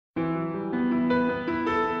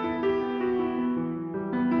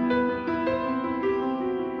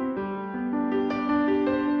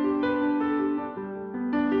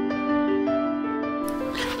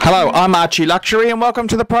Hello, I'm Archie Luxury and welcome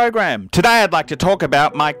to the program. Today I'd like to talk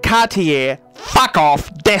about my Cartier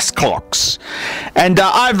fuck-off desk clocks. And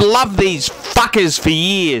I've loved these fuckers for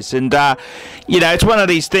years, and it's one of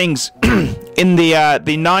these things. In the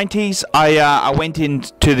 90s, I went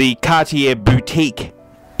into the Cartier boutique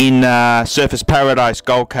in Surfers Paradise,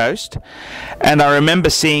 Gold Coast, and I remember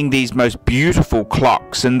seeing these most beautiful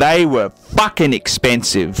clocks, and they were fucking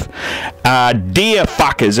expensive, dear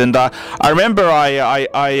fuckers. And I remember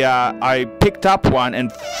I picked up one,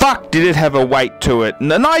 and fuck, did it have a weight to it,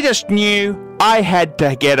 and I just knew I had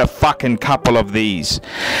to get a fucking couple of these.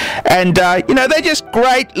 And they're just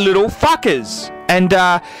great little fuckers. And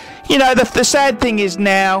the sad thing is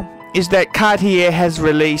now is that Cartier has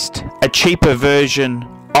released a cheaper version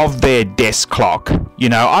of their desk clock.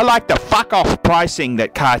 I like the fuck off pricing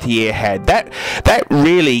that Cartier had. That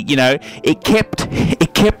really, it kept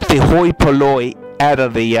the hoi polloi out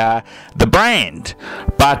of the brand.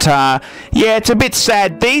 But it's a bit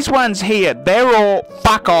sad. These ones here, they're all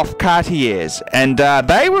fuck off Cartiers, and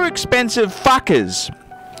they were expensive fuckers.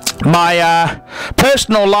 My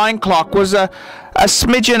personal line clock was a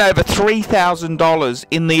smidgen over $3,000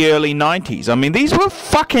 in the early 90s. I mean, these were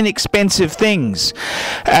fucking expensive things,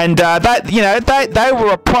 and they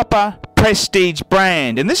were a proper prestige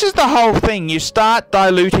brand. And this is the whole thing: you start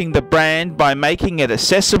diluting the brand by making it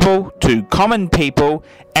accessible to common people,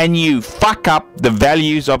 and you fuck up the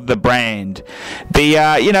values of the brand.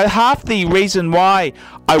 Half the reason why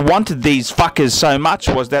I wanted these fuckers so much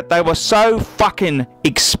was that they were so fucking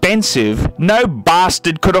expensive, no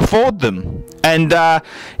bastard could afford them. And now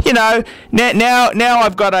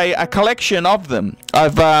I've got a collection of them.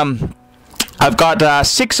 I've got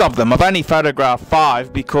 6 of them. I've only photographed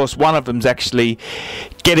 5 because one of them's actually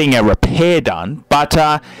getting a repair done. But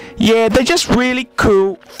they're just really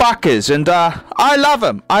cool fuckers, and I love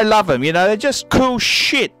them. They're just cool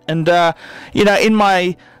shit. And in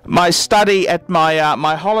my study at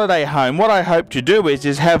my holiday home, what I hope to do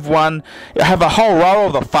is have a whole row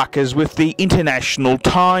of the fuckers with the international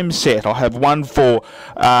time set. I'll have one for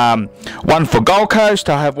Gold Coast.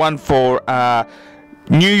 I'll have one for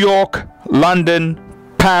New York, London,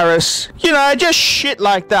 Paris, just shit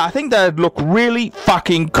like that. I think they'd look really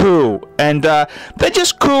fucking cool, and they're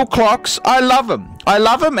just cool clocks. I love them,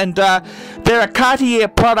 and they're a Cartier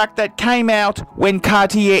product that came out when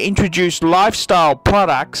Cartier introduced lifestyle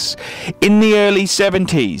products in the early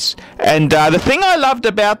 70s. And the thing I loved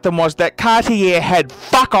about them was that Cartier had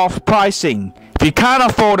fuck-off pricing. If you can't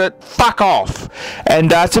afford it, fuck off.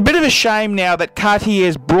 And it's a bit of a shame now that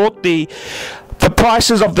Cartier's brought the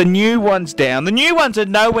prices of the new ones down. The new ones are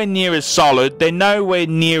nowhere near as solid. They're nowhere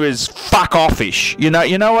near as fuck offish. You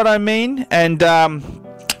know what I mean? And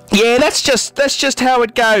that's just how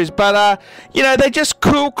it goes. But they're just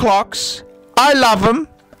cool clocks. I love them,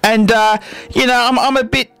 and I'm a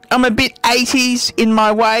bit 80s in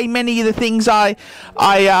my way. Many of the things I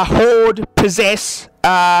hoard, possess,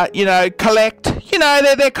 collect.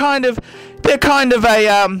 They're kind of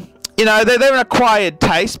a they're an acquired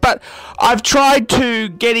taste, but I've tried to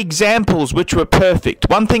get examples which were perfect.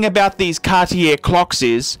 One thing about these Cartier clocks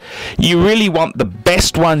is you really want the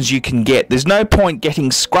best ones you can get. There's no point getting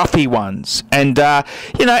scruffy ones. And,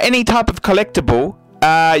 any type of collectible,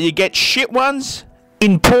 you get shit ones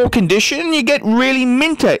in poor condition, you get really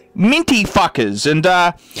minty fuckers. And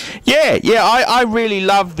I really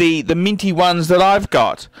love the minty ones that I've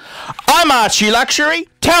got. I'm Archie Luxury.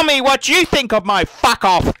 Tell me what you think of my fuck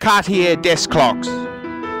off Cartier desk clocks.